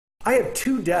I have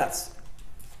 2 deaths.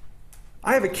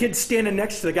 I have a kid standing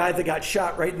next to the guy that got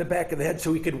shot right in the back of the head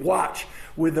so he could watch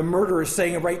with the murderer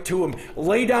saying right to him,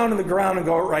 lay down on the ground and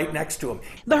go right next to him.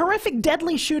 The horrific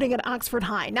deadly shooting at Oxford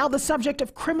High, now the subject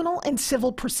of criminal and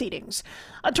civil proceedings.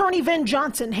 Attorney Ven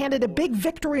Johnson handed a big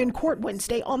victory in court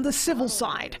Wednesday on the civil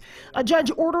side. A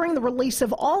judge ordering the release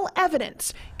of all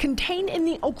evidence contained in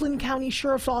the Oakland County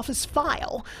Sheriff's Office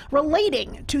file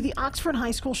relating to the Oxford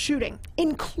High School shooting,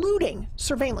 including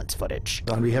surveillance footage.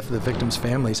 On behalf of the victims'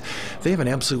 families, they have an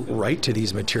absolute right to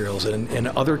these materials. And in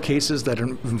other cases that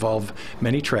involve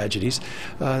many tragedies,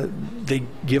 they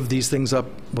give these things up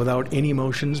without any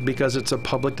motions because it's a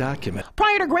public document.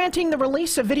 Prior to granting the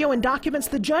release of video and documents,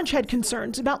 the judge had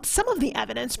concerns about some of the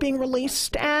evidence being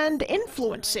released and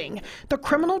influencing the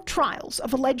criminal trials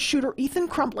of alleged shooter Ethan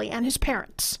Crumbley and his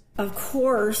parents. Of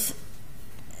course,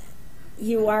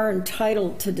 you are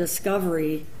entitled to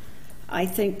discovery. I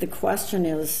think the question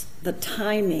is the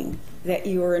timing that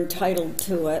you are entitled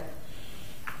to it.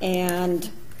 And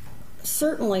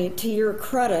certainly, to your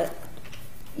credit,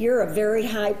 you're a very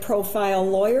high-profile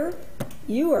lawyer.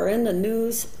 You are in the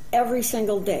news every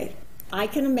single day. I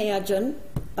can imagine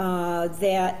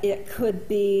that it could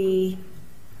be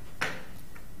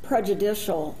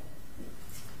prejudicial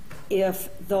if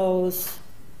those,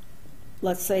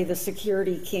 let's say the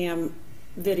security cam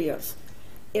videos,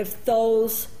 if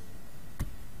those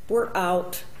were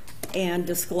out and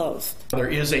disclosed. There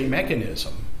is a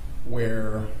mechanism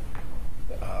where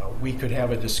we could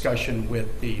have a discussion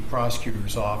with the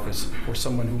prosecutor's office or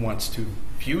someone who wants to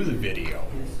view the video,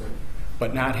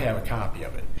 but not have a copy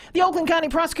of it. The Oakland County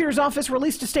Prosecutor's Office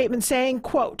released a statement saying,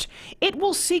 quote, "It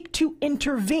will seek to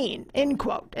intervene," end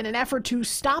quote, in an effort to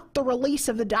stop the release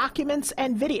of the documents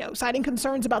and video, citing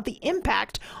concerns about the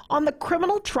impact on the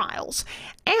criminal trials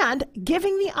and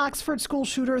giving the Oxford school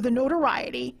shooter the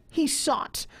notoriety he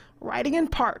sought. Writing in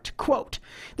part, quote,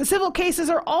 "The civil cases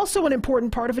are also an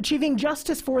important part of achieving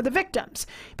justice for the victims,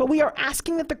 but we are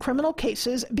asking that the criminal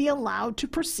cases be allowed to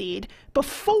proceed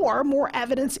before more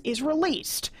evidence is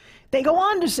released." They go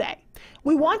on to say,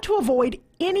 "We want to avoid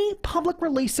any public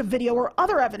release of video or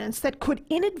other evidence that could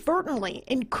inadvertently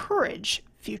encourage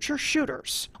future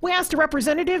shooters." We asked a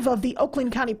representative of the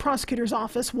Oakland County Prosecutor's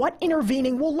Office what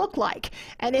intervening will look like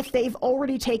and if they've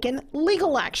already taken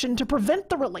legal action to prevent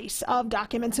the release of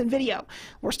documents and video.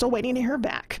 We're still waiting to hear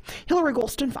back. Hillary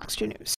Golston, Fox 2 News.